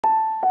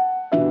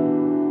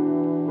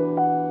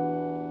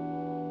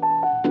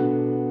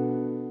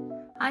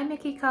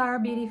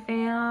Kikar Beauty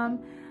Fam.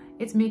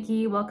 It's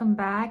Mickey, welcome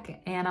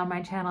back. And on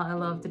my channel, I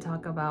love to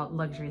talk about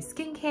luxury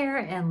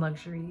skincare and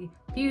luxury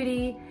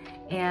beauty.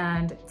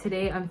 And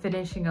today I'm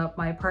finishing up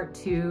my part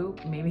 2,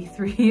 maybe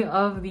 3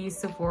 of the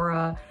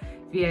Sephora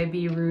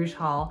VIB Rouge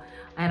haul.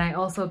 And I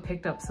also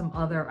picked up some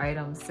other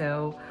items.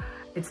 So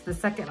it's the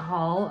second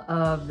haul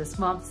of this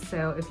month.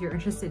 So if you're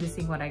interested in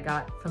seeing what I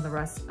got from the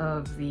rest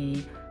of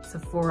the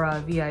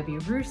Sephora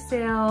VIB Rouge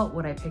sale,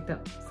 what I picked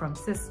up from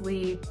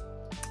Sisley,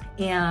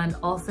 and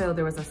also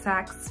there was a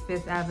Saks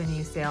Fifth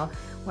Avenue sale,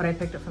 what I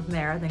picked up from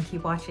there, then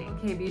keep watching.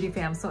 Okay, beauty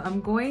fam, so I'm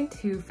going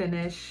to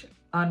finish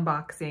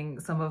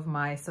unboxing some of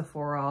my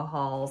Sephora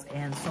hauls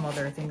and some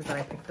other things that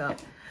I picked up.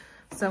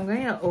 So I'm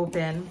going to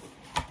open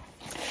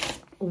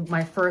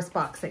my first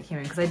box that came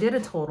in because I did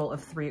a total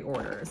of 3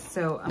 orders.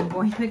 So I'm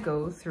going to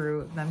go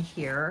through them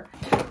here.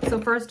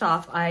 So first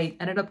off, I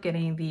ended up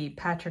getting the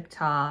Patrick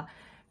Ta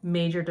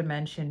Major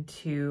Dimension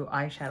 2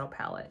 eyeshadow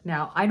palette.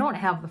 Now, I don't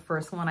have the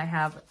first one. I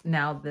have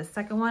now this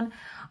second one.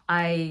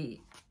 I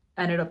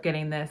ended up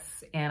getting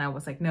this and I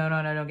was like, no,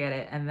 don't get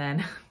it. And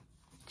then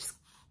just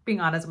being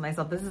honest with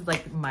myself, this is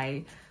like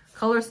my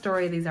color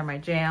story. These are my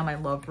jam. I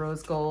love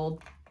rose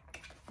gold.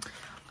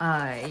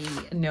 I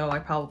know I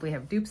probably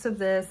have dupes of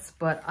this,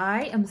 but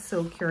I am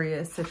so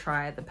curious to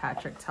try the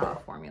Patrick Ta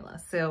formula.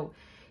 So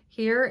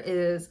here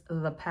is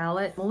the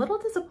palette. I'm a little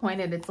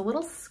disappointed. It's a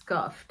little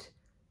scuffed.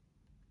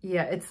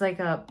 Yeah, it's like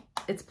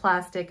it's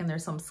plastic and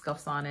there's some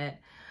scuffs on it.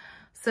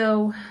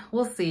 So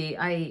we'll see.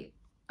 I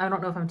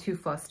don't know if I'm too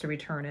fussed to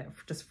return it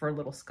just for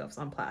little scuffs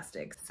on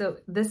plastic. So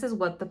this is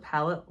what the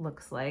palette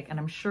looks like. And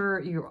I'm sure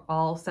you're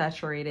all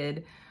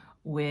saturated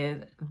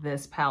with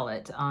this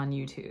palette on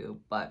YouTube,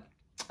 but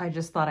I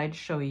just thought I'd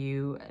show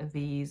you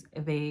these.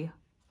 They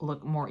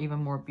look even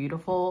more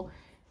beautiful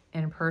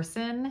in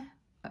person.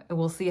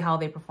 We'll see how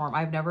they perform.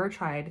 I've never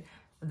tried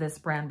this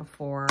brand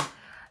before.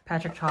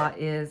 Patrick Ta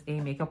is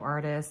a makeup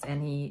artist,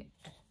 and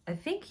I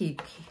think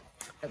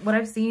what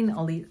I've seen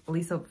at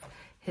least of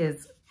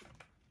his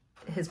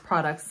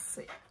products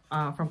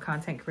from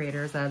content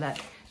creators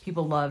that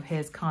people love,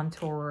 his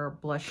contour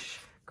blush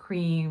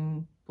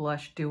cream,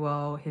 blush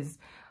duo, his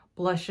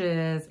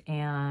blushes,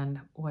 and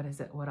what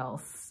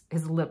else?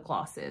 His lip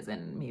glosses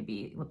and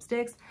maybe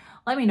lipsticks.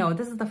 Let me know.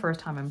 This is the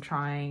first time I'm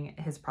trying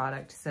his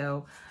product,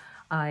 so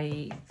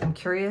I am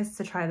curious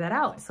to try that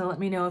out. So let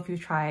me know if you've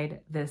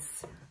tried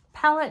this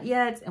palette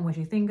yet and what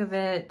you think of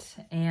it,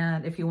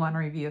 and if you want a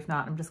review. If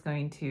not, I'm just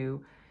going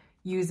to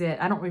use it.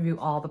 I don't review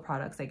all the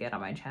products I get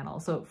on my channel.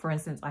 So for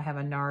instance, I have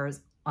a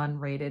NARS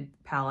unrated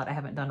palette. I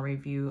haven't done a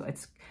review.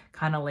 It's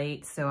kind of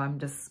late, so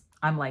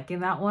I'm liking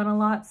that one a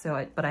lot.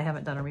 But I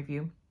haven't done a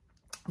review.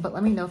 But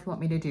let me know if you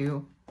want me to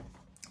do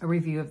a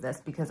review of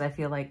this, because I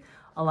feel like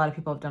a lot of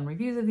people have done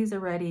reviews of these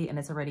already and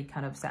it's already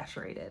kind of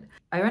saturated.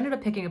 I ended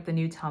up picking up the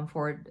new Tom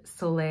Ford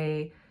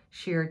Soleil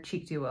Sheer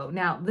Cheek Duo.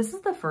 Now, this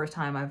is the first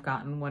time I've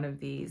gotten one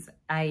of these.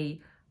 I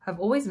have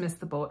always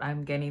missed the boat.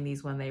 I'm getting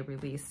these when they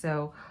release.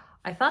 So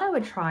I thought I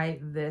would try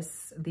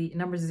this, the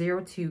number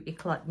 02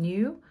 Eclat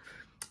New.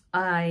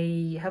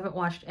 I haven't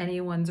watched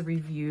anyone's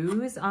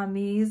reviews on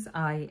these.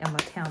 I am a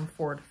Tom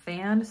Ford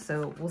fan,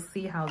 so we'll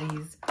see how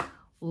these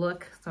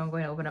look. So I'm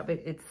going to open up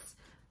it. It's,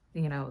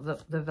 you know, the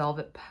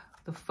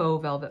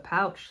faux velvet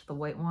pouch, the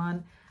white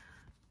one.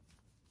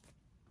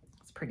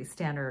 Pretty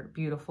standard,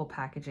 beautiful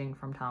packaging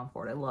from Tom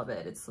Ford. I love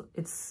it.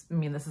 I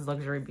mean, this is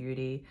luxury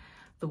beauty.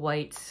 The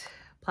white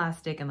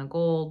plastic and the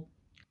gold.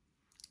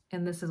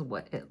 And this is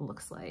what it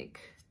looks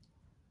like.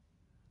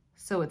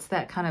 So it's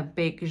that kind of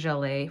baked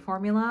gelée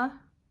formula.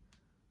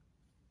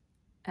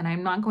 And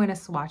I'm not going to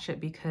swatch it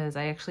because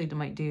I actually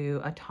might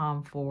do a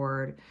Tom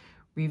Ford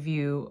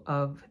review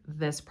of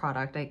this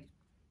product.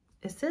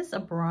 Is this a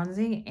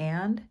bronzing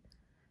and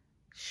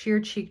sheer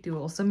cheek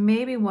duo? So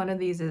maybe one of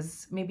these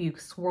is, maybe you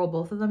swirl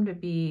both of them to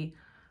be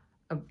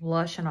a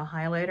blush and a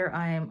highlighter.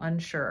 I am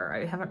unsure.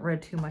 I haven't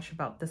read too much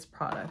about this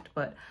product,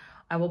 but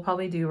I will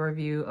probably do a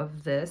review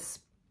of this.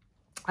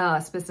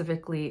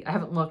 Specifically, I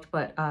haven't looked,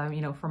 but you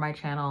know, for my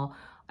channel,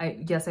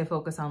 I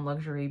focus on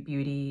luxury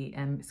beauty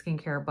and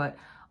skincare, but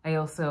I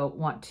also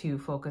want to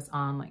focus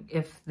on like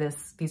if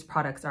these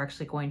products are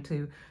actually going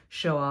to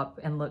show up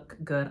and look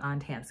good on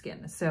tan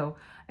skin. So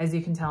as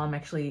you can tell, I'm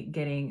actually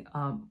getting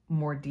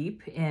more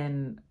deep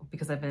in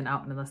because I've been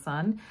out in the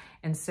sun,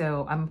 and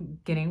so I'm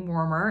getting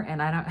warmer.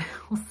 And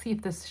we'll see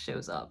if this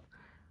shows up.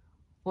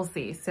 We'll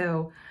see.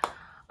 So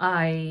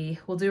I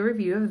will do a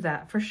review of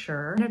that for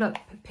sure. I ended up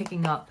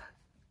picking up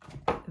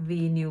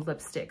the new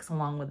lipsticks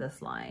along with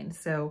this line.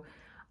 So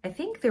I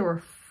think there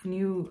were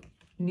new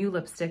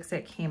lipsticks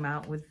that came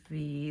out with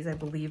these. I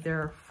believe there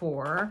are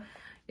 4.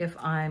 If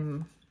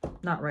I'm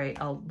not right,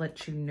 I'll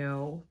let you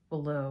know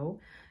below.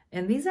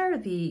 And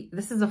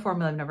this is a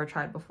formula I've never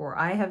tried before.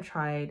 I have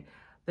tried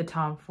the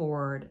Tom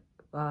Ford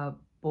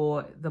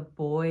boy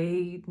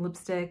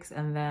lipsticks,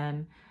 and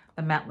then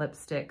the matte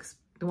lipsticks,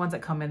 the ones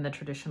that come in the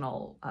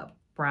traditional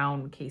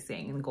brown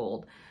casing and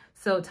gold.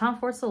 So Tom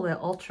Ford Soleil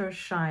Ultra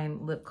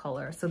Shine Lip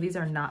Color. So these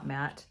are not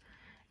matte.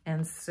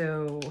 And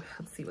so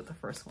let's see what the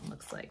first one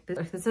looks like.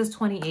 This is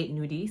 28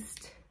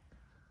 Nudiste.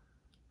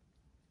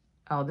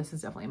 Oh, this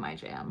is definitely my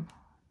jam.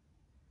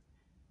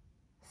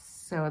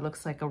 So it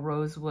looks like a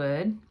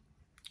rosewood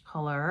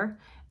color.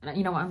 And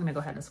you know what, I'm gonna go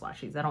ahead and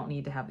swatch these. I don't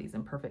need to have these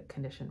in perfect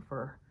condition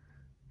for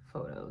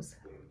photos.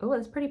 Oh,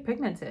 it's pretty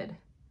pigmented.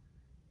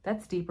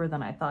 That's deeper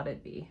than I thought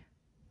it'd be.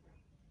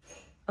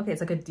 Okay,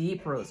 it's like a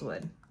deep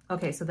rosewood.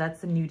 Okay, so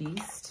that's the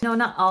Nudiste. No,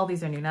 not all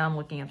these are new. Now I'm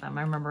looking at them.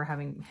 I remember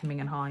having hemming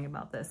and hawing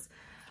about this.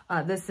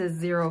 This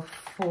is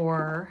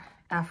 04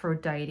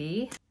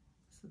 Aphrodite.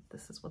 So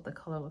this is what the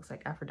color looks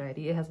like,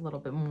 Aphrodite. It has a little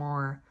bit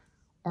more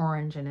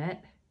orange in it.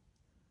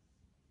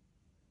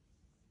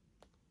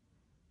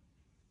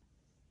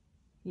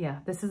 Yeah,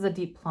 this is a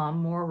deep plum,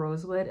 more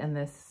rosewood, and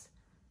this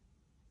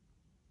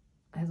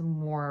has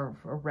more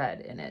of a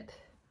red in it.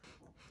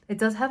 It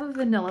does have a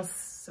vanilla,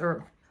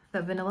 or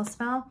that vanilla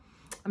smell.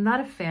 I'm not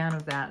a fan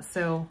of that,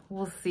 so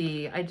we'll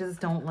see. I just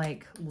don't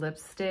like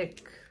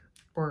lipstick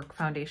or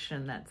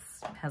foundation that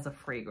has a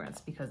fragrance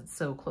because it's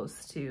so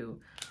close to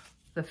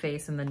the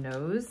face and the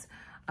nose.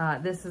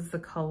 This is the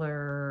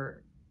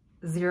color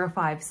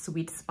 05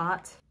 Sweet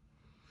Spot.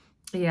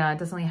 Yeah, it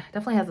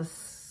definitely has a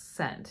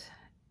scent.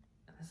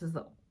 This is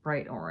the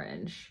bright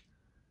orange.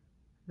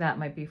 That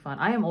might be fun.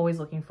 I am always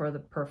looking for the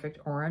perfect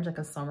orange, like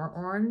a summer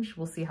orange.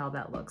 We'll see how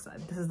that looks.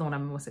 This is the one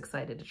I'm most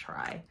excited to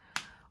try,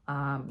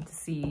 to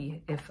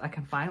see if I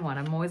can find one.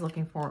 I'm always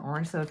looking for an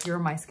orange. So if you're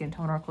my skin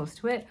tone or close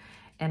to it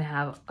and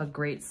have a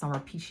great summer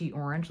peachy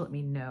orange, let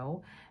me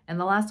know. And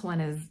the last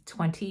one is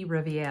 20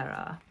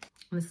 Riviera.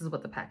 And this is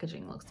what the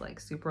packaging looks like.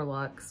 Super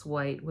luxe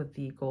white with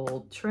the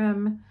gold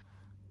trim.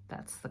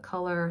 That's the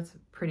color. It's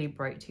pretty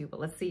bright too, but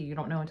let's see. You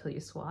don't know until you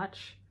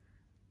swatch.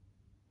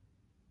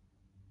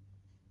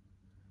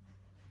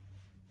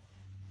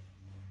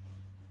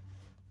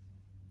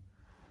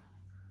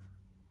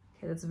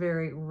 It's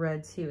very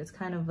red too. It's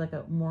kind of like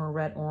a more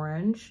red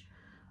orange.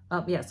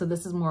 Yeah, so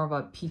this is more of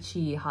a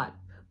peachy, hot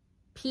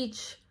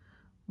peach,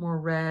 more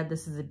red.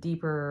 This is a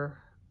deeper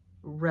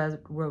red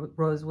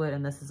rosewood,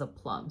 and this is a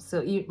plum.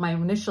 So my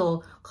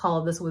initial call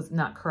of this was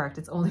not correct.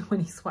 It's only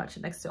when you swatch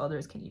it next to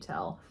others can you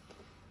tell.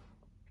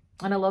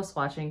 And I love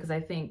swatching because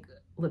I think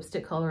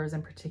lipstick colors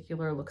in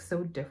particular look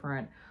so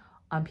different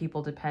on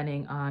people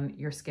depending on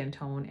your skin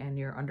tone and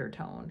your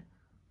undertone.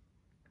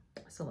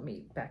 So let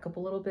me back up a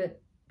little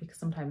bit, because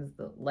sometimes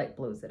the light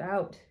blows it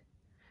out.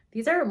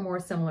 These are more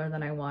similar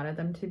than I wanted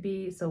them to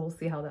be, so we'll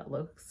see how that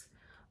looks.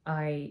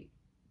 I'm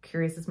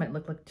curious, this might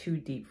look like too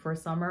deep for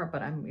summer,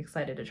 but I'm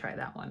excited to try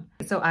that one.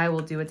 So I will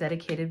do a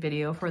dedicated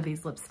video for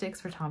these lipsticks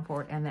for Tom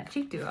Ford and that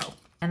cheek duo.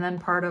 And then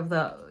part of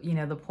the,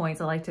 the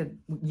points, I like to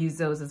use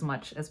those as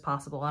much as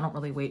possible. I don't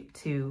really wait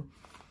to,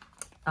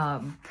 I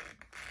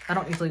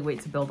don't usually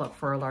wait to build up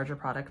for a larger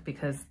product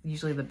because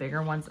usually the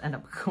bigger ones end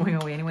up going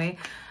away anyway.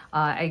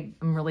 I'm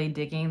really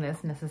digging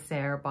this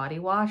Necessaire body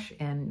wash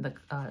and the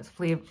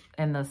flavor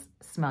and the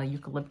smell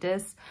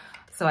eucalyptus.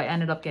 So I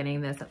ended up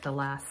getting this at the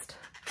last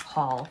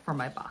haul for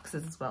my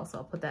boxes as well. So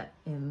I'll put that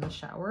in the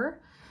shower.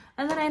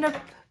 And then I ended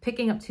up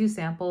picking up 2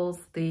 samples,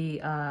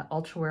 the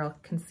Ultra Wear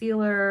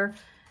Concealer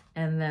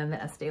and then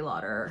the Estee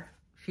Lauder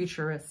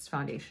Futurist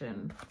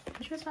Foundation.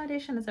 Futurist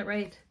Foundation, is that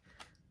right?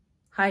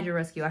 Hydra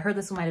Rescue. I heard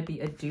this might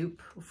be a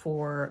dupe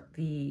for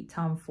the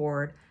Tom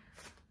Ford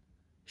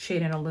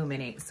Shade and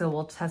Illuminate. So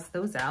we'll test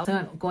those out. So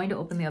I'm going to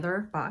open the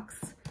other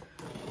box.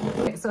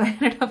 Okay, so I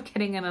ended up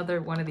getting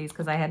another one of these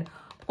because I had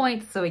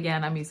points. So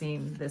again, I'm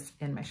using this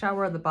in my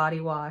shower, the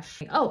body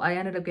wash. Oh, I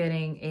ended up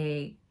getting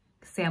a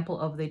sample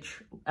of the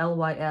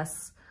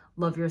LYS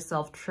Love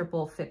Yourself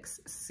Triple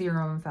Fix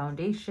Serum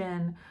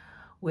Foundation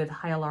with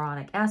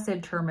hyaluronic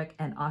acid, turmeric,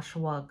 and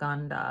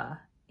ashwagandha.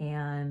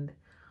 And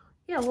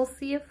yeah, we'll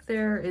see if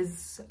there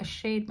is a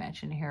shade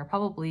match in here.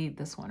 Probably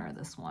this one or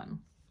this one.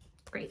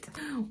 Great.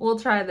 We'll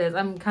try this.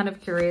 I'm kind of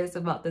curious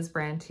about this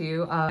brand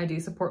too. I do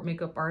support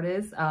makeup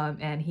artists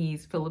and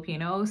he's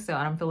Filipino, so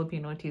I'm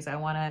Filipino too, so I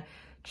want to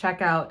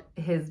check out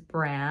his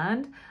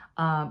brand.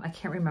 I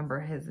can't remember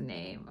his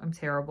name. I'm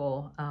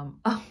terrible.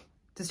 Oh,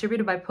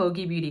 distributed by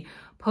Pogi Beauty.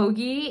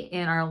 Pogi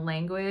in our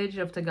language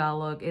of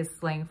Tagalog is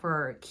slang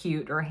for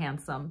cute or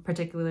handsome,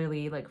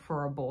 particularly like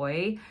for a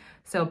boy.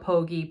 So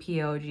Pogi,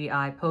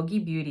 P-O-G-I,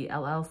 Pogi Beauty,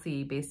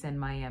 LLC, based in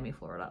Miami,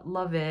 Florida.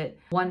 Love it.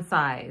 One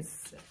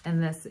size.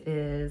 And this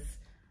is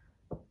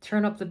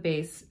Turn Up the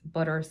Base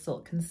Butter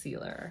Silk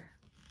Concealer.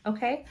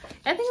 Okay.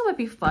 I think it would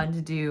be fun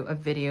to do a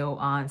video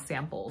on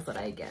samples that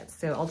I get.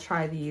 So I'll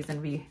try these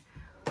and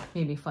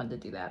maybe fun to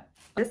do that.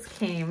 This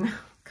came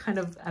kind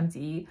of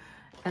empty.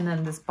 And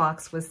then this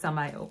box was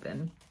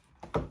semi-open.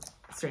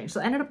 Strange. So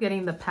I ended up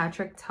getting the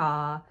Patrick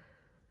Ta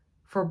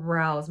for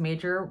Brows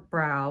Major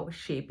Brow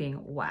Shaping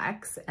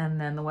Wax, and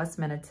then the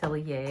Westman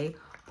Atelier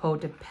Peau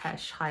de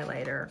Peche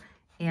Highlighter.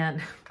 And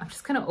I'm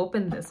just gonna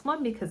open this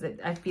one because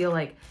I feel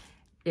like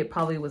it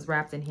probably was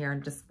wrapped in here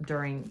and just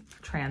during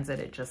transit,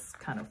 it just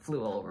kind of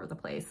flew all over the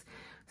place.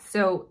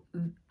 So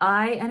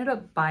I ended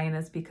up buying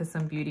this because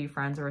some beauty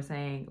friends were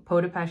saying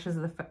Peau de Peche is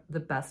the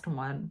best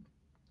one.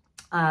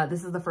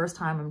 This is the first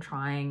time I'm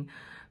trying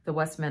the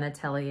Westman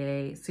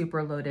Atelier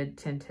Super Loaded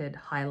Tinted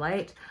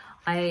Highlight.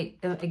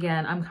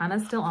 Again, I'm kind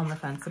of still on the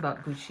fence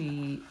about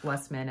Gucci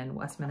Westman and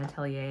Westman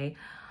Atelier.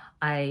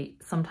 I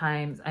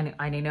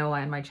know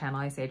in my channel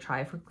I say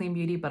try for clean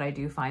beauty, but I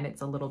do find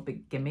it's a little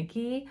bit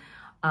gimmicky.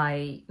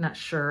 I'm not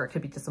sure, it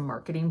could be just a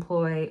marketing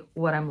ploy.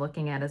 What I'm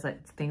looking at is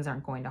that things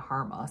aren't going to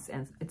harm us,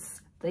 and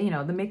it's, you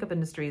know, the makeup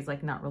industry is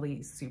like not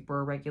really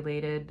super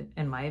regulated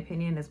in my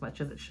opinion as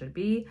much as it should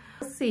be.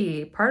 Let's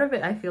see, part of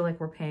it I feel like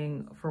we're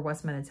paying for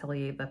Westman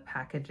Atelier, the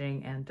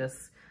packaging and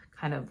just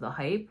kind of the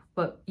hype,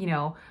 but you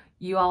know,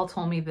 you all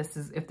told me this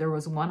is, if there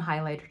was one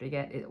highlighter to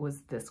get, it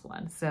was this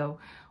one. So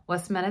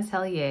Westman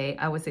Atelier,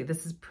 I would say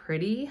this is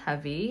pretty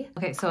heavy.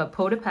 Okay, so a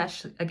Peau de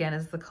Peche again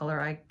is the color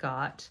I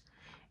got.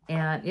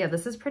 And yeah,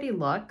 this is pretty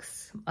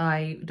luxe.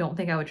 I don't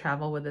think I would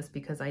travel with this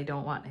because I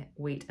don't want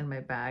weight in my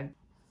bag.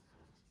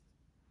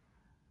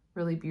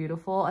 Really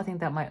beautiful. I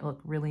think that might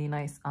look really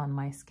nice on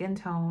my skin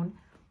tone.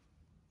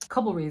 A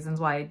couple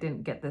reasons why I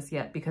didn't get this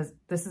yet, because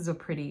this is a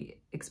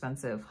pretty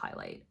expensive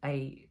highlight.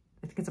 I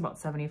think it's about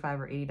 $75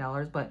 or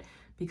 $80, but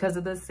because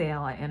of the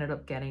sale, I ended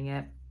up getting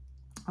it.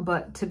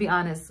 But to be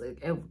honest,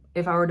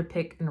 if I were to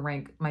pick and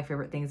rank my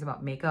favorite things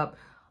about makeup,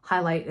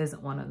 highlight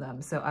isn't one of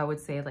them. So I would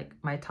say like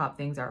my top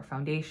things are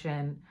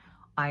foundation,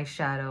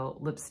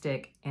 eyeshadow,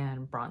 lipstick,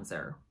 and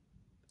bronzer.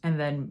 And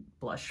then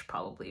blush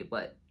probably,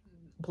 but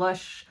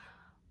blush,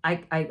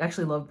 I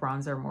actually love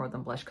bronzer more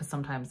than blush because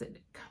sometimes it,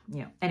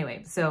 you know,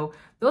 anyway, so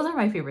those are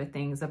my favorite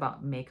things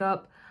about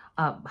makeup.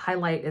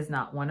 Highlight is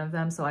not one of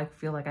them. So I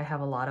feel like I have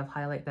a lot of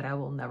highlight that I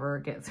will never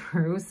get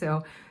through.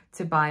 So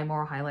to buy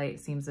more highlight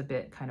seems a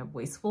bit kind of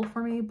wasteful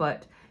for me,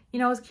 but you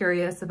know, I was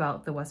curious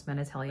about the Westman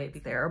Atelier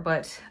there,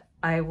 but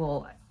I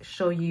will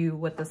show you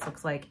what this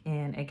looks like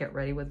in a get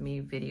ready with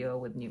me video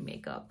with new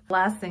makeup.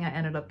 Last thing I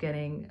ended up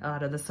getting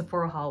out of the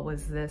Sephora haul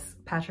was this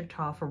Patrick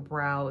Ta for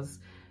Brows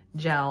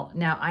gel.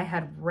 Now I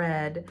had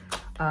read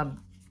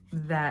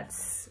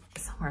that's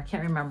somewhere, I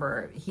can't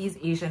remember, he's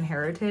Asian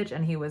heritage,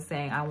 and he was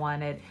saying I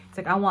wanted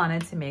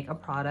to make a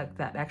product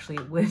that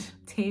actually would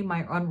tame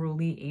my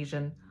unruly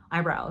Asian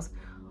eyebrows.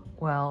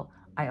 Well,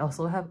 I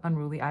also have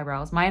unruly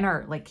eyebrows. Mine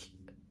are like,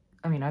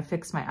 I mean, I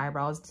fixed my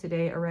eyebrows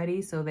today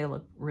already, so they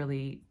look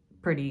really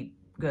pretty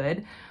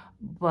good.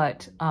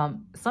 But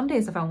some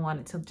days if I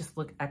want it to just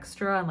look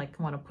extra and like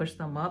want to push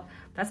them up,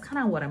 that's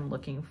kind of what I'm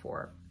looking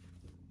for.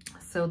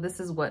 So this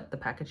is what the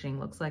packaging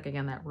looks like.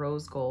 Again, that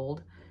rose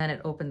gold, and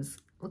it opens,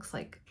 looks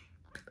like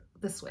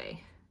this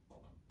way.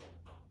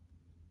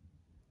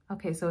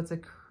 Okay, so it's a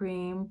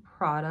cream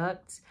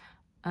product,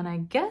 and I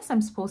guess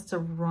I'm supposed to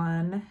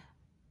run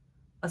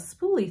a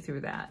spoolie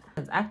through that.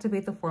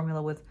 Activate the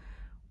formula with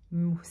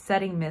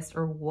setting mist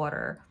or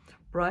water.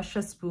 Brush a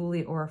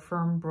spoolie or a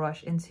firm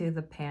brush into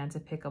the pan to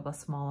pick up a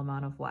small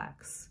amount of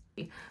wax.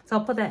 So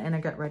I'll put that in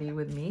a get ready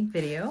with me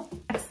video.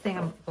 Next thing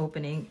I'm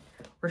opening,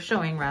 or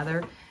showing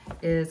rather,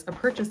 is a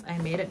purchase I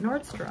made at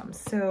Nordstrom.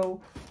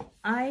 So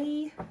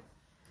I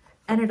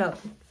ended up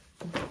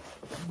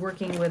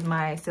working with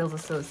my sales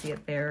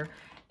associate there,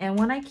 and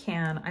when I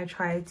can, I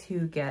try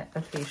to get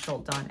a facial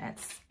done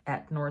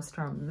at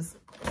Nordstrom's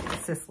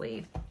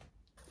Sisley.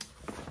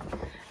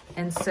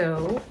 And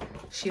so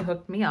she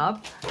hooked me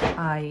up.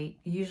 I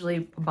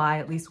usually buy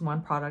at least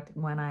one product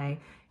when I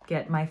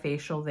get my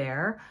facial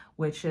there,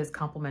 which is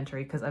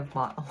complimentary because I've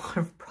bought a lot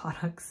of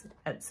products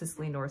at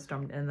Sisley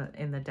Nordstrom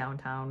in the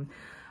downtown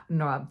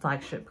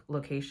flagship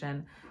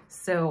location.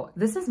 So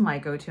this is my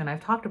go-to, and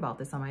I've talked about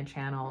this on my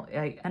channel.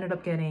 I ended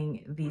up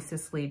getting the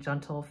Sisley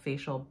Gentle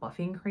Facial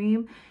Buffing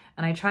Cream,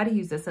 and I try to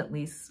use this at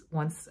least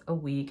once a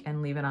week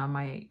and leave it on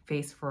my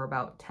face for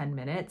about 10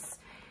 minutes.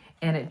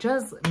 And it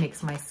just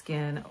makes my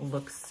skin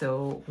look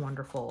so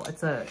wonderful.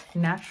 It's a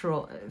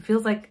natural, it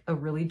feels like a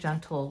really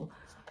gentle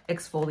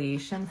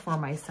exfoliation for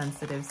my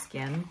sensitive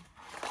skin.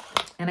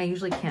 And I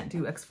usually can't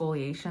do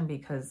exfoliation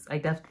because I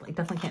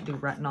definitely can't do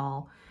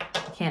retinol,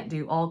 I can't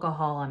do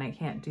alcohol, and I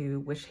can't do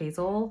witch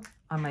hazel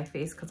on my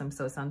face because I'm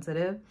so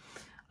sensitive.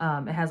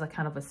 It has a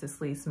kind of a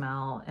Sisley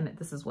smell, and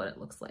this is what it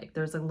looks like.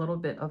 There's a little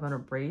bit of an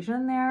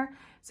abrasion there.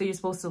 So you're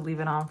supposed to leave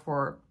it on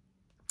for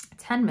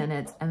 10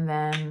 minutes, and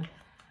then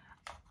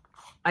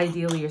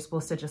ideally you're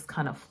supposed to just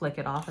kind of flick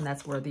it off, and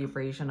that's where the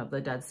abrasion of the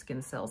dead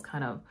skin cells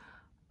kind of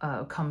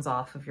comes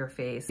off of your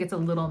face. It's a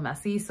little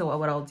messy, so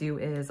what I'll do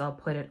is I'll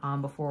put it on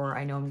before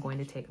I know I'm going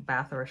to take a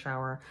bath or a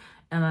shower,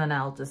 and then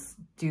I'll just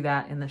do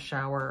that in the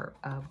shower,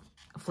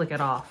 flick it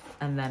off,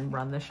 and then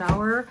run the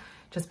shower,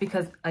 just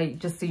because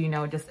just so you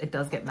know, it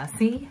does get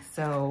messy.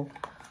 So,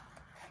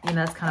 you know,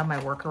 that's kind of my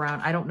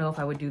workaround. I don't know if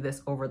I would do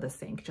this over the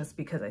sink just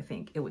because I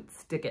think it would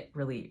get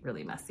really,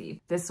 really messy.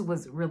 This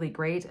was really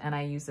great, and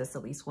I use this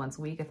at least once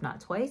a week, if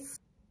not twice.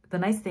 The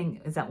nice thing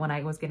is that when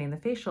I was getting the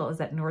facial is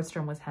that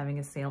Nordstrom was having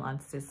a sale on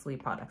Sisley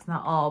products,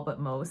 not all,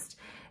 but most.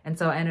 And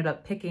so I ended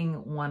up picking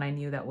one I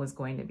knew that was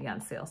going to be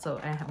on sale. So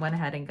I went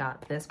ahead and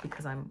got this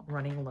because I'm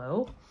running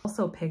low.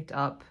 Also picked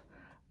up,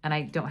 and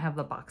I don't have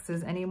the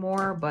boxes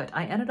anymore, but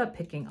I ended up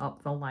picking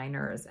up the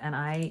liners, and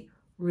I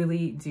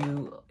really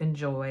do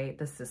enjoy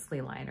the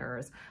Sisley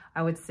liners.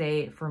 I would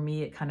say for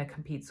me, it kind of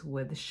competes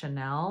with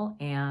Chanel,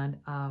 and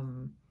I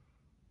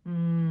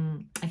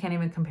can't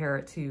even compare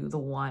it to the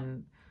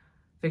one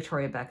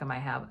Victoria Beckham I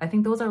have. I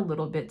think those are a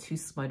little bit too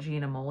smudgy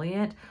and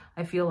emollient.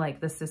 I feel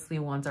like the Sisley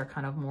ones are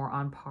kind of more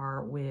on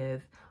par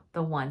with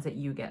the ones that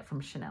you get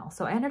from Chanel.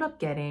 So I ended up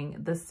getting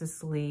the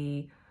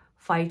Sisley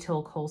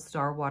Phytil Coal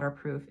Star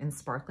Waterproof in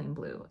Sparkling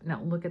Blue.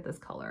 Now look at this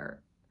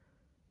color.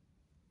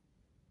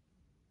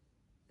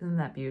 Isn't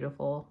that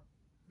beautiful?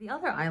 The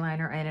other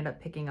eyeliner I ended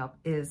up picking up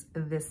is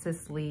this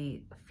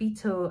Sisley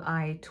Phyto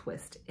Eye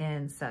Twist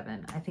in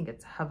 7. I think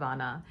it's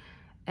Havana.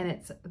 And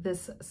it's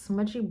this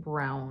smudgy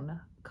brown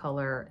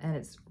color, and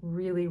it's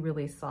really,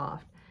 really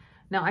soft.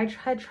 Now I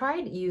had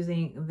tried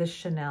using the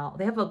Chanel.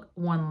 They have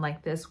one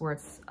like this where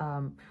it's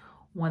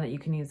one that you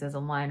can use as a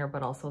liner,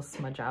 but also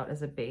smudge out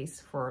as a base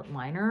for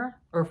liner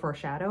or for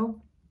shadow.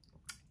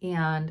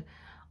 And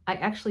I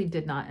actually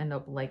did not end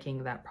up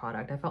liking that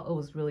product. I felt it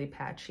was really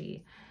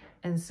patchy.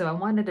 And so I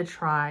wanted to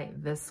try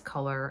this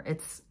color.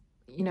 It's,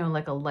 you know,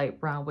 like a light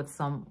brown with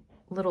some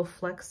little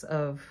flecks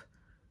of,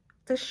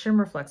 the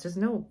shimmer flecks. There's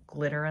no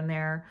glitter in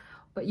there,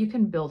 but you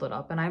can build it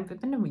up. And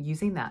I've been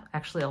using that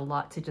actually a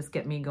lot to just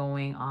get me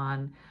going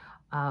on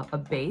a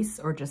base,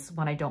 or just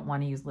when I don't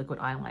want to use liquid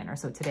eyeliner.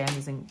 So today I'm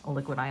using a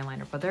liquid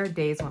eyeliner, but there are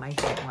days when I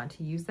don't want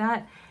to use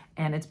that.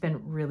 And it's been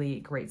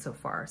really great so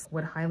far. So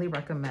would highly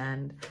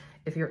recommend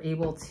if you're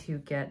able to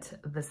get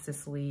the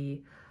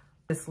Sisley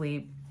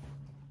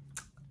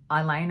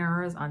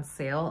eyeliners on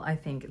sale. I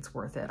think it's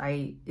worth it.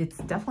 It's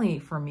definitely,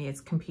 for me, it's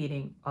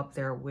competing up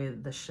there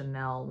with the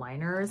Chanel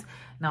liners.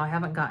 Now I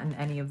haven't gotten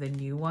any of the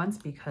new ones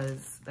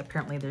because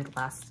apparently they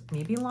last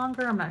maybe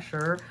longer, I'm not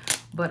sure.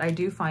 But I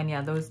do find,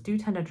 yeah, those do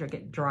tend to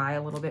get dry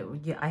a little bit.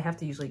 Yeah, I have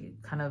to usually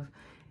kind of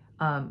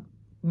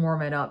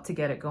warm it up to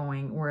get it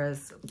going,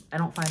 whereas I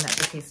don't find that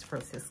the case for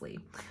Sisley.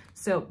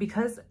 So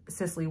because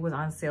Sisley was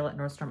on sale at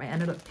Nordstrom, I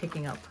ended up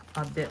picking up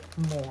a bit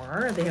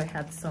more. They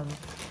had some,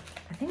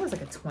 I think it was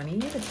like a 20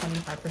 to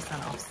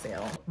 25% off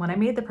sale. When I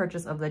made the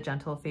purchase of the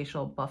Gentle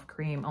Facial Buff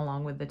Cream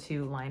along with the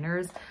 2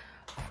 liners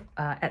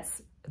at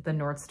the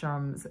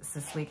Nordstrom's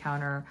Sisley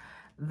counter,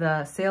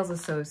 the sales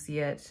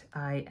associate,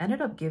 I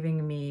ended up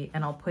giving me,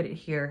 and I'll put it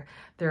here,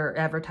 they're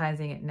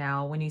advertising it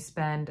now, when you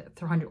spend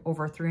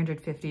over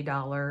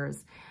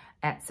 $350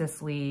 at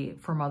Sisley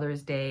for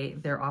Mother's Day,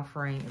 they're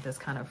offering this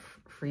kind of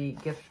free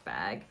gift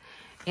bag.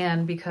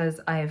 And because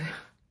I've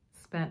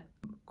spent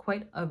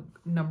quite a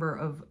number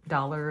of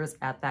dollars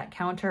at that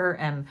counter,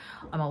 and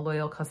I'm a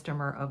loyal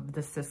customer of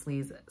the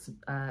Sisley's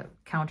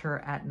counter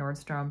at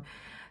Nordstrom,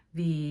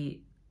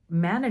 the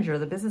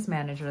business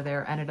manager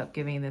there ended up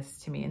giving this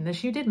to me. And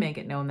she did make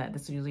it known that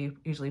this is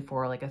usually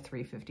for like a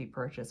 $350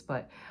 purchase,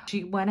 but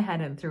she went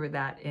ahead and threw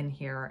that in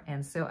here.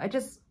 And so I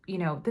just, you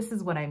know, this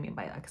is what I mean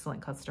by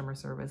excellent customer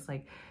service.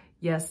 Like,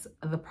 yes,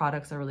 the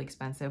products are really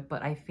expensive,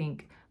 but I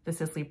think the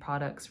Sisley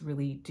products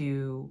really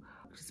do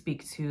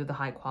speak to the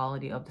high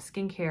quality of the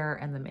skincare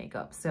and the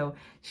makeup. So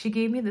she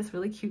gave me this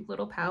really cute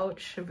little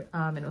pouch,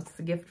 and it was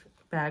a gift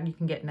bag you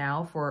can get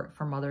now for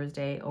Mother's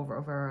Day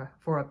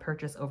for a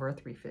purchase over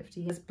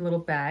 $350. This little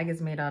bag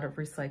is made out of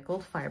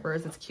recycled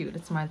fibers. It's cute.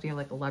 It reminds me of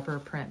like a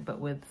leopard print, but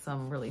with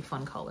some really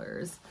fun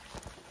colors.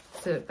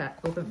 So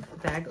that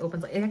bag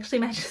opens, it actually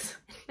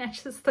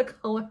matches the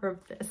color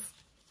of this.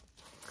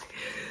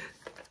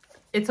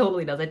 It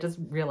totally does. I just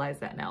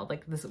realized that now,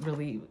 like this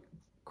really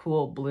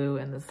cool blue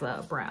and this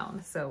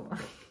brown. So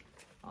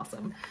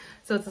awesome.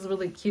 So it's this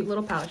really cute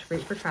little pouch,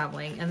 great for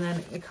traveling. And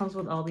then it comes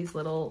with all these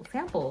little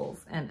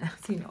samples. And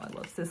as you know, I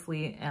love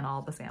Sisley and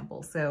all the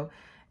samples. So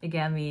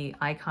again, the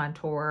eye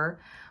contour,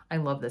 I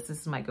love this.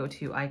 This is my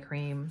go-to eye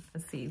cream.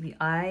 Let's see, the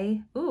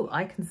eye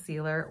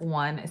concealer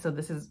one. So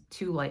this is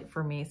too light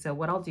for me. So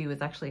what I'll do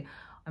is actually,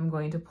 I'm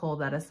going to pull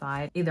that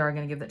aside. Either I'm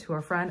going to give that to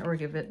a friend or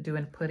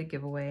put a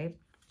giveaway.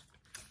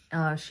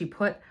 She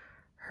put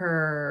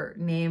her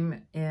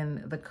name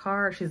in the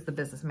card. She's the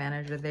business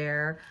manager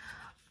there.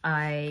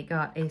 I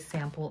got a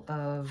sample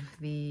of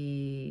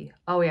the,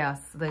 oh yes,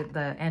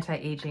 the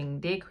anti-aging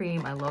day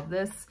cream. I love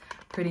this.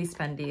 Pretty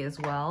spendy as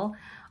well.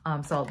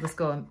 So I'll just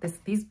go,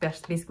 these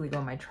basically go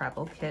in my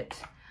travel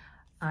kit.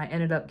 I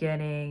ended up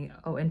getting,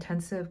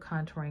 intensive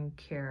contouring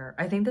care.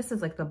 I think this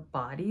is like the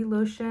body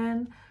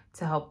lotion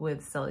to help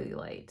with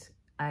cellulite.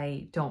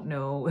 I don't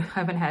know, I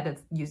haven't had to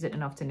use it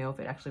enough to know if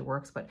it actually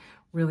works, but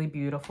really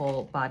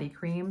beautiful body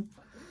cream.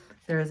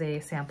 There's a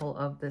sample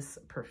of this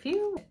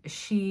perfume.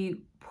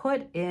 She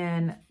put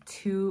in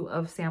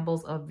 2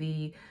 samples of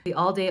the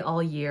All Day,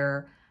 All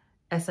Year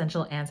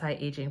Essential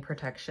Anti-Aging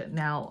Protection.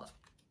 Now,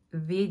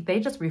 they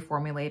just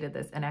reformulated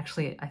this, and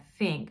actually, I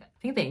think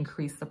they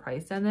increased the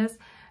price on this.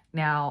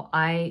 Now,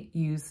 I've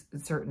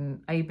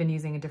been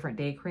using different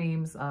day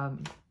creams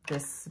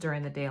this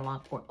during the day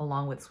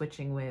along with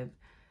switching with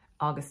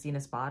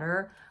Augustinus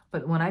Bader,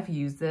 but when I've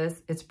used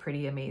this, it's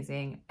pretty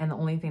amazing. And the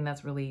only thing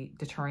that's really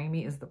deterring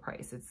me is the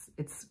price.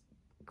 It's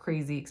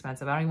crazy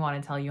expensive. I don't even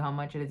want to tell you how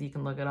much it is. You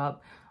can look it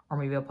up, or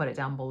maybe I'll put it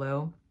down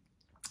below.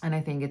 And I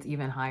think it's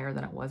even higher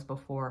than it was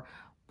before.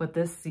 but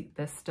this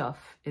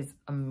stuff is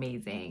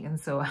amazing. And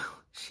so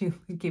she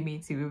gave me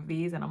 2 of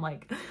these, and I'm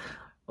like, I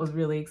was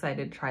really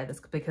excited to try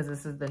this because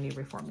this is the new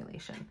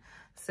reformulation.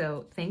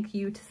 So thank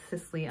you to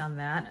Sisley on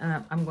that.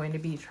 I'm going to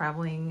be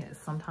traveling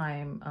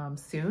sometime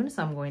soon,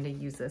 so I'm going to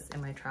use this in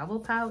my travel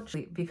pouch.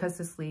 Because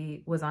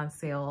Sisley was on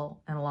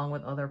sale, and along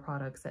with other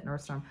products at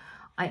Nordstrom,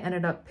 I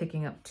ended up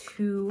picking up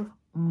 2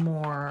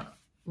 more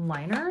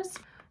liners.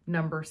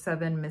 Number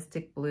 7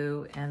 Mystic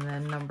Blue, and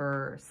then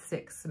number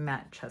 6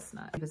 Matte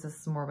Chestnut. Because this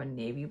is more of a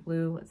navy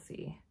blue. Let's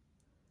see.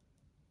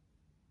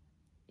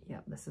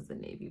 Yeah, this is the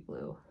navy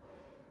blue,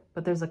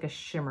 but there's like a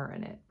shimmer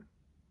in it.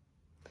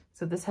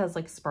 So this has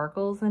like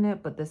sparkles in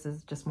it, but this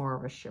is just more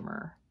of a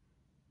shimmer.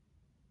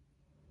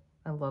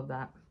 I love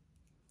that.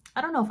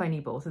 I don't know if I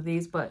need both of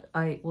these, but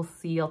I will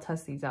see. I'll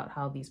test these out,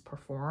 how these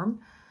perform.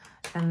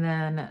 And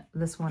then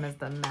this one is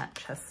the Matte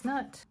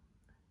Chestnut.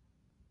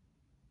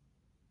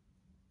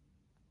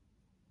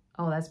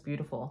 Oh, that's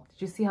beautiful.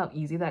 Did you see how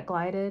easy that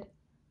glided?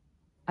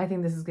 I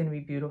think this is going to be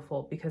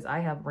beautiful because I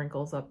have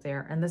wrinkles up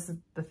there, and this is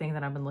the thing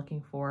that I've been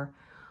looking for.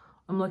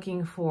 I'm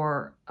looking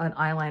for an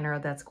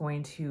eyeliner that's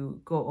going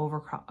to go over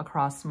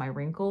across my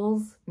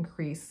wrinkles,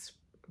 increase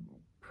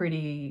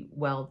pretty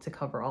well to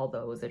cover all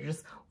those, or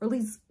at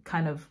least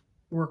kind of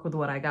work with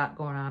what I got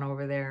going on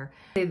over there.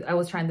 I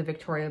was trying the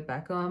Victoria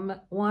Beckham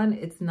one.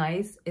 It's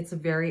nice. It's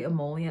very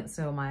emollient,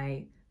 so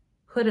my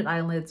hooded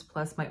eyelids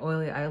plus my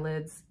oily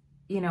eyelids,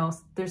 you know,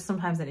 there's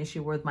sometimes an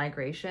issue with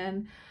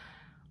migration.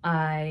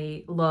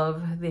 I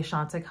love the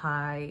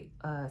Chantecaille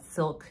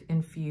silk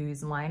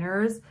infused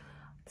liners.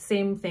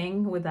 Same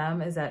thing with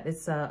them is that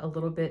it's a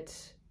little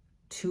bit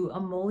too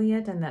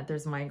emollient and that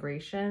there's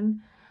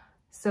migration.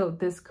 So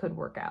this could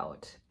work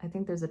out. I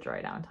think there's a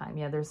dry down time.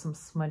 Yeah, there's some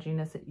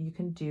smudginess that you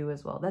can do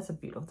as well. That's a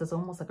beautiful, there's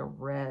almost like a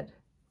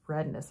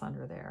redness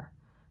under there.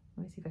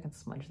 Let me see if I can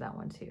smudge that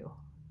one too.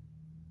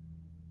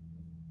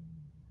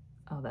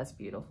 Oh, that's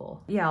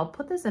beautiful. Yeah, I'll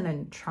put this in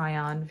a try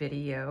on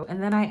video.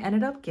 And then I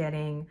ended up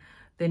getting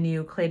the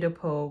new Cle De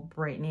Peau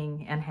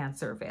Brightening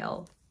Enhancer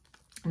Veil.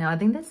 Now, I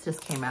think this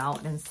just came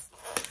out, and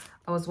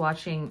I was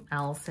watching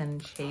Allison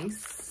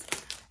Chase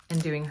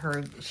and doing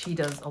her, she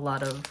does a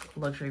lot of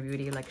luxury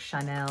beauty like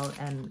Chanel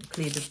and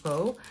Cle De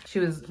Peau. She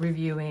was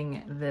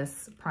reviewing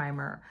this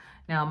primer.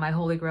 Now, my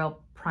holy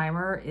grail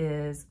primer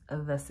is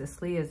the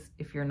Sisley.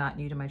 If you're not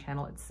new to my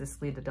channel, it's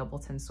Sisley the Double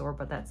Tensor,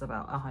 but that's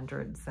about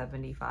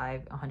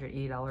 $175,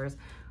 $180.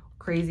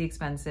 Crazy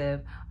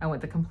expensive. I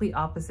went the complete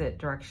opposite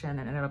direction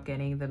and ended up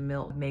getting the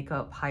Milk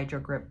Makeup Hydro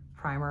Grip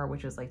Primer,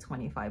 which is like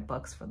 25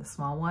 bucks for the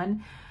small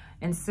one.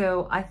 And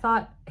so I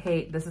thought,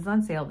 hey, this is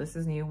on sale. This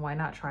is new. Why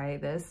not try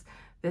this?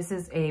 This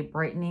is a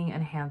brightening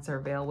enhancer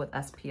veil with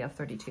SPF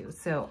 32.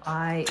 So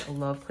I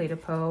love Cle De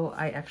Peau.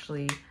 I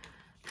actually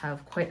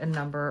have quite a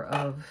number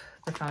of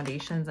the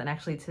foundations. And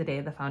actually today,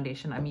 the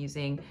foundation I'm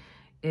using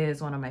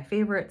is one of my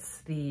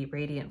favorites, the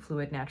Radiant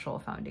Fluid Natural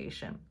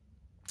Foundation.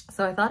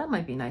 So I thought it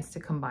might be nice to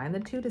combine the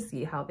two to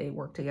see how they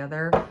work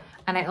together.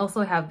 And I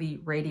also have the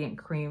Radiant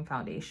Cream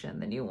Foundation,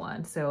 the new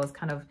one. So I was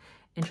kind of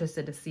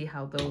interested to see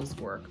how those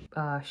work.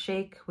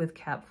 Shake with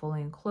cap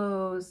fully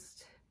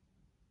enclosed.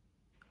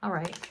 All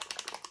right.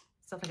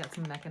 So I got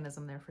some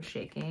mechanism there for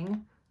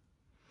shaking.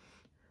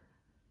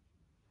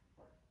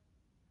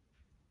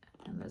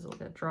 And there's a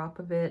little drop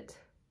of it.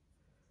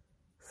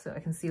 So I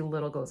can see a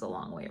little goes a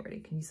long way already.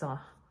 Can you saw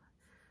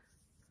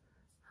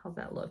how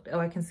that looked? Oh,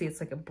 I can see it's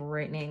like a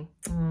brightening.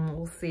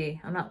 We'll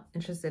see. I'm not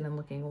interested in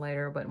looking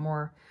lighter, but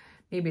more,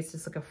 maybe it's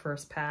just like a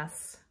first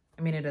pass.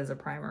 I mean, it is a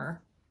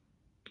primer.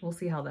 We'll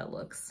see how that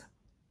looks.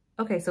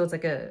 Okay, so it's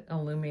like a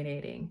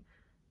illuminating,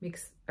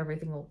 makes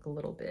everything look a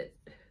little bit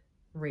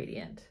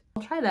radiant.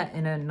 I'll try that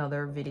in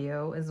another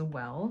video as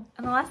well.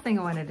 And the last thing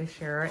I wanted to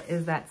share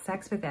is that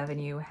Saks Fifth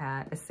Avenue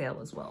had a sale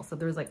as well. So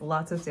there's like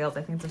lots of sales.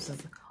 I think this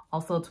is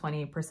also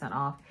 20%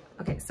 off.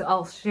 Okay, so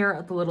I'll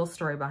share the little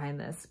story behind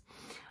this.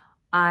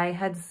 I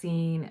had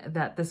seen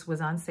that this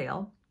was on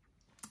sale,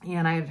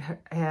 and I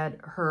had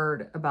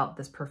heard about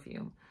this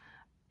perfume,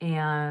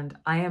 and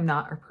I am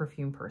not a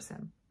perfume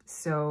person.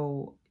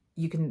 So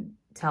you can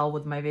tell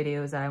with my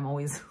videos that I'm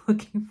always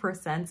looking for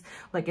scents.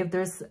 Like if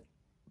there's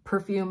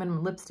perfume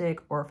and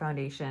lipstick or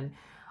foundation,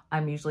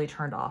 I'm usually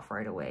turned off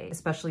right away,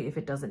 especially if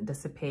it doesn't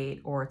dissipate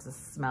or it's a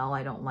smell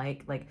I don't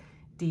like. Like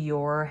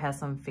Dior has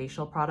some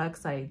facial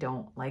products I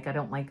don't like. I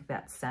don't like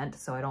that scent,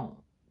 so I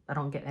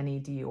don't get any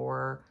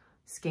Dior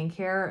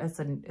skincare.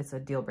 It's a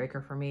deal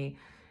breaker for me.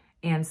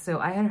 And so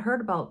I had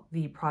heard about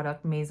the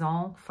product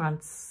Maison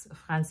Francis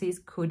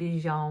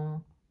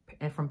Kurkdjian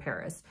from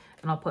Paris,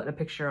 and I'll put a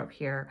picture up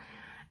here.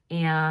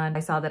 And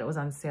I saw that it was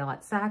on sale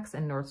at Saks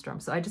and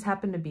Nordstrom. So I just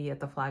happened to be at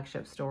the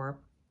flagship store,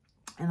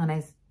 and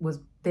then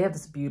they have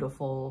this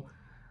beautiful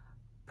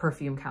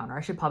perfume counter.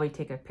 I should probably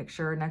take a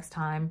picture next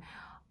time.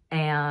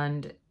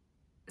 And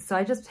so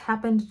I just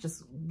happened to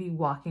just be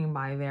walking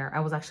by there. I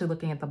was actually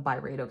looking at the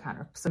Byredo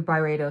counter. So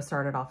Byredo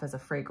started off as a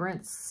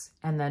fragrance,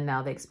 and then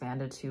now they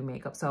expanded to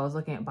makeup. So I was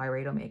looking at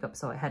Byredo makeup,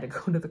 so I had to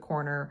go to the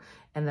corner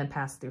and then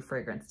pass through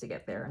fragrance to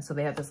get there. And so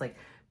they have this like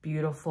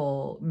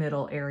beautiful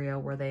middle area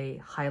where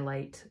they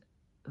highlight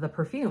the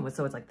perfume.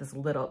 So it's like this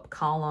lit up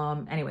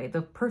column. Anyway,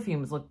 the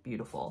perfumes look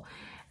beautiful.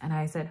 And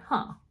I said,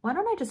 why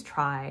don't I just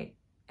try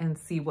and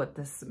see what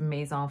this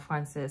Maison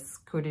Francis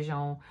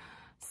Kurkdjian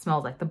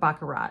smells like, the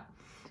Baccarat.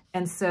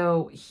 And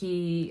so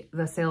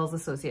the sales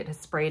associate has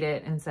sprayed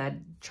it and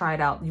said, try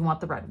it out. You want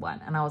the red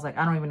one? And I was like,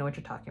 I don't even know what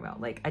you're talking about.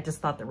 Like, I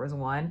just thought there was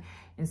one.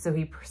 And so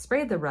he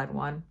sprayed the red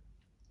one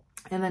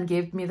and then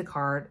gave me the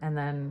card. And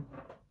then,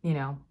 you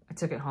know, I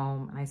took it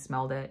home and I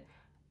smelled it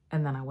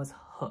and then I was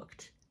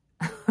hooked.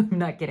 I'm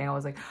not kidding. I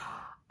was like,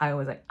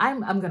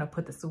 I'm going to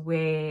put this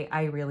away.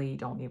 I really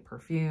don't need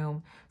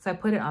perfume. So I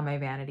put it on my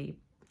vanity.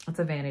 It's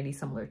a vanity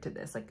similar to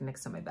this, like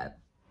next to my bed.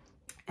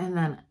 And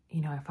then,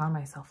 you know, I found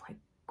myself like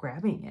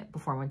grabbing it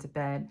before I went to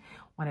bed.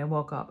 When I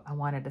woke up, I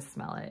wanted to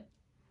smell it.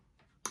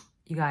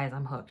 You guys,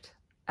 I'm hooked.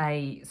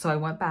 So I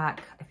went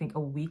back, I think a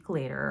week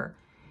later,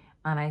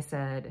 and I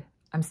said,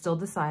 I'm still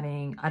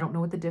deciding. I don't know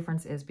what the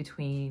difference is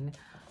between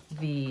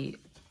the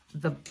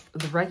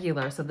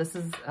regular. So this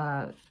is,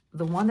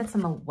 the one that's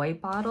in the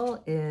white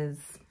bottle is,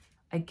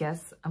 I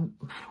guess, I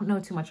don't know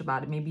too much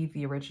about it, maybe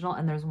the original,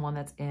 and there's one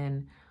that's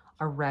in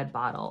a red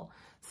bottle.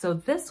 So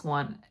this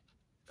one,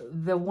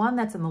 the one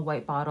that's in the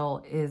white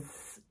bottle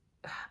is,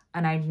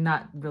 and I'm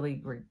not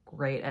really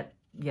great at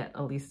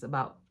least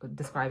about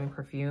describing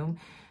perfume.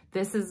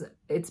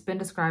 It's been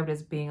described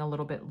as being a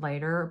little bit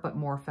lighter, but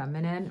more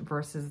feminine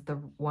versus the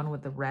one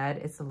with the red.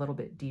 It's a little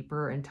bit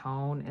deeper in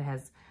tone. It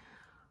has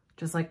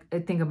just like, I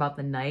think about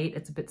the night,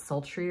 it's a bit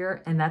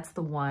sultrier, and that's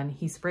the one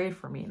he sprayed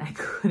for me and I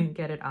couldn't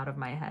get it out of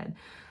my head.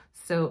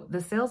 So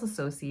the sales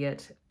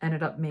associate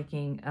ended up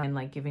making and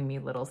like giving me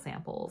little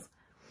samples.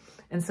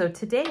 And so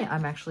today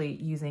I'm actually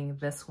using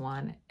this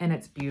one and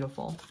it's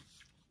beautiful.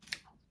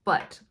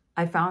 But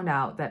I found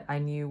out that I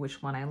knew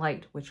which one I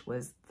liked, which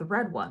was the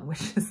red one,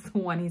 which is the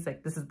one he's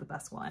like, this is the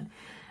best one.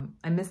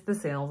 I missed the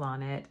sales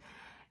on it.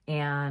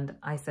 And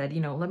I said,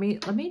 you know, let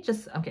me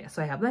just, okay,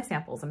 so I have my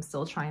samples. I'm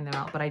still trying them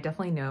out, but I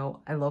definitely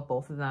know I love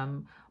both of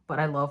them, but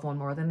I love one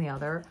more than the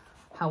other.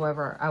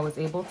 However, I was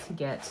able to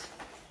get,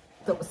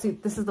 see,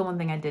 this is the one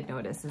thing I did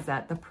notice is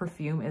that the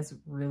perfume is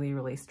really,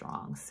 really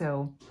strong.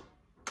 So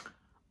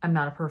I'm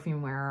not a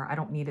perfume wearer. I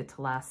don't need it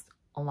to last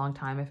a long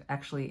time.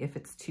 If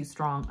it's too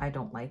strong, I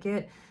don't like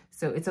it.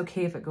 So it's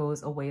okay if it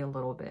goes away a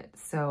little bit.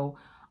 So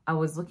I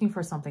was looking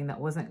for something that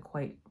wasn't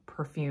quite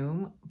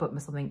perfume, but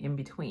something in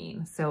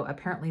between. So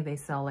apparently they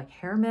sell like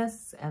hair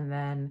mists and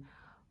then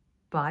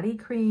body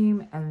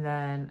cream and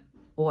then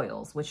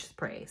oils, which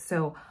spray.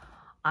 So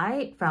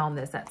I found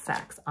this at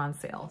Saks on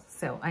sale.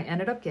 So I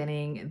ended up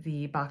getting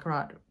the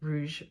Baccarat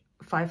Rouge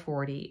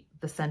 540,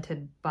 the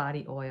scented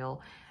body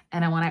oil.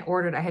 And when I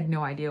ordered, I had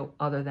no idea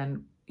other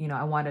than, you know,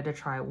 I wanted to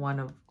try one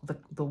of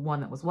the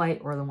one that was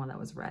white or the one that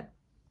was red.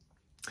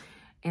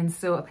 And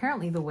so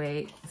apparently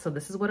so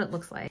this is what it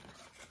looks like.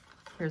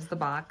 Here's the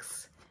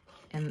box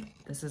and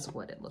this is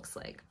what it looks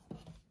like.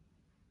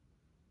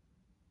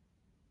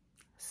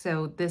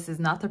 So this is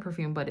not the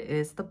perfume, but it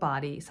is the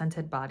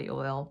scented body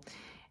oil.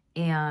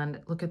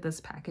 And look at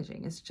this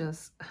packaging. It's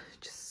just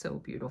so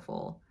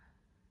beautiful.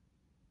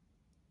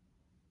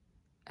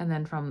 And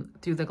then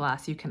through the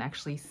glass, you can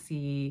actually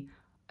see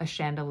a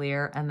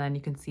chandelier, and then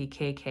you can see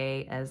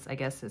KK as, I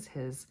guess, is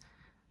his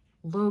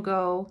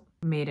logo,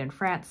 made in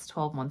France,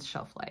 12 months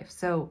shelf life.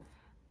 So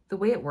the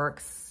way it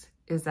works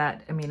is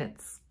that, I mean,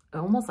 it's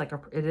almost like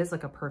it is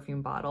like a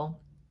perfume bottle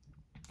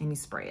and you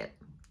spray it.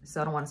 So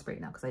I don't want to spray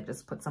it now because I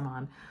just put some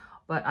on,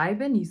 but I've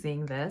been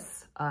using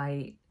this.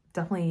 I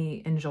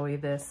definitely enjoy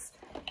this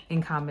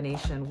in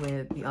combination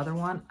with the other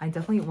one. I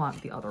definitely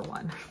want the other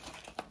one.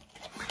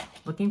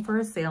 Looking for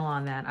a sale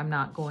on that. I'm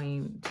not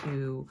going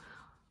to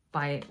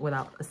buy it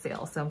without a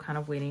sale. So I'm kind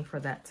of waiting for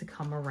that to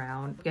come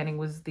around. Getting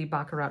was the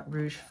Baccarat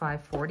Rouge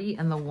 540,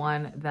 and the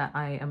one that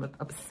I am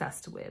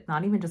obsessed with,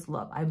 not even just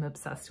love, I'm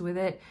obsessed with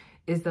it,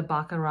 is the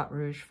Baccarat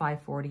Rouge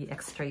 540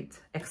 Extrait.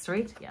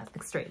 Extrait? Yes,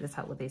 Extrait, that's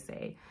what they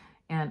say.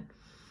 And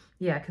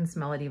yeah, I can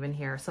smell it even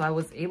here. So I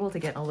was able to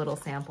get a little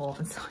sample,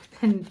 and so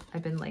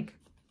I've been like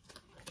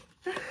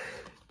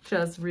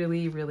just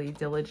really, really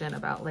diligent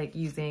about like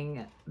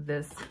using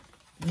this,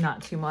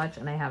 not too much,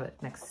 and I have it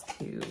next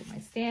to my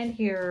stand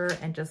here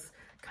and just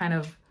kind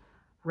of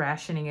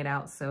rationing it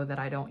out so that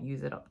I don't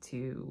use it up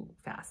too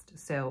fast.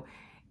 So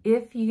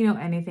if you know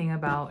anything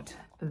about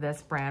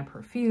this brand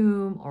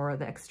perfume or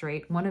the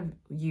Extrait, one of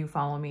you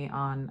follow me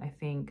on, I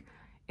think,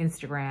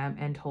 Instagram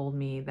and told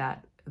me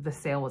that the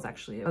sale was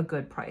actually a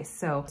good price.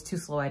 So it's too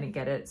slow, I didn't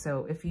get it.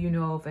 So if you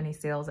know of any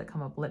sales that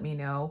come up, let me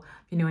know.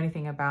 If you know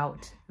anything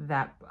about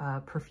that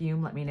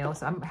perfume, let me know.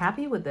 So I'm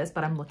happy with this,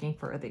 but I'm looking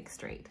for the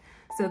Extrait.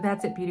 So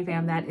that's it, beauty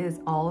fam. That is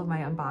all of my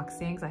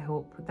unboxings. I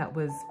hope that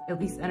was at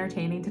least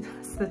entertaining to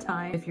pass the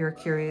time. If you're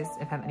curious,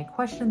 if you have any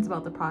questions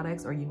about the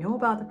products or you know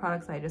about the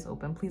products I just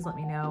opened, please let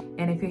me know.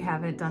 And if you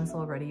haven't done so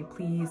already,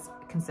 please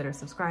consider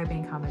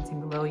subscribing,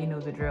 commenting below. You know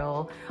the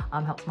drill.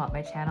 Helps out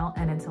my channel.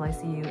 And until I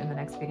see you in the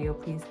next video,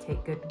 please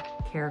take good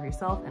care of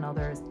yourself and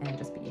others and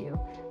just be you.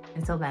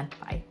 Until then,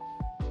 bye.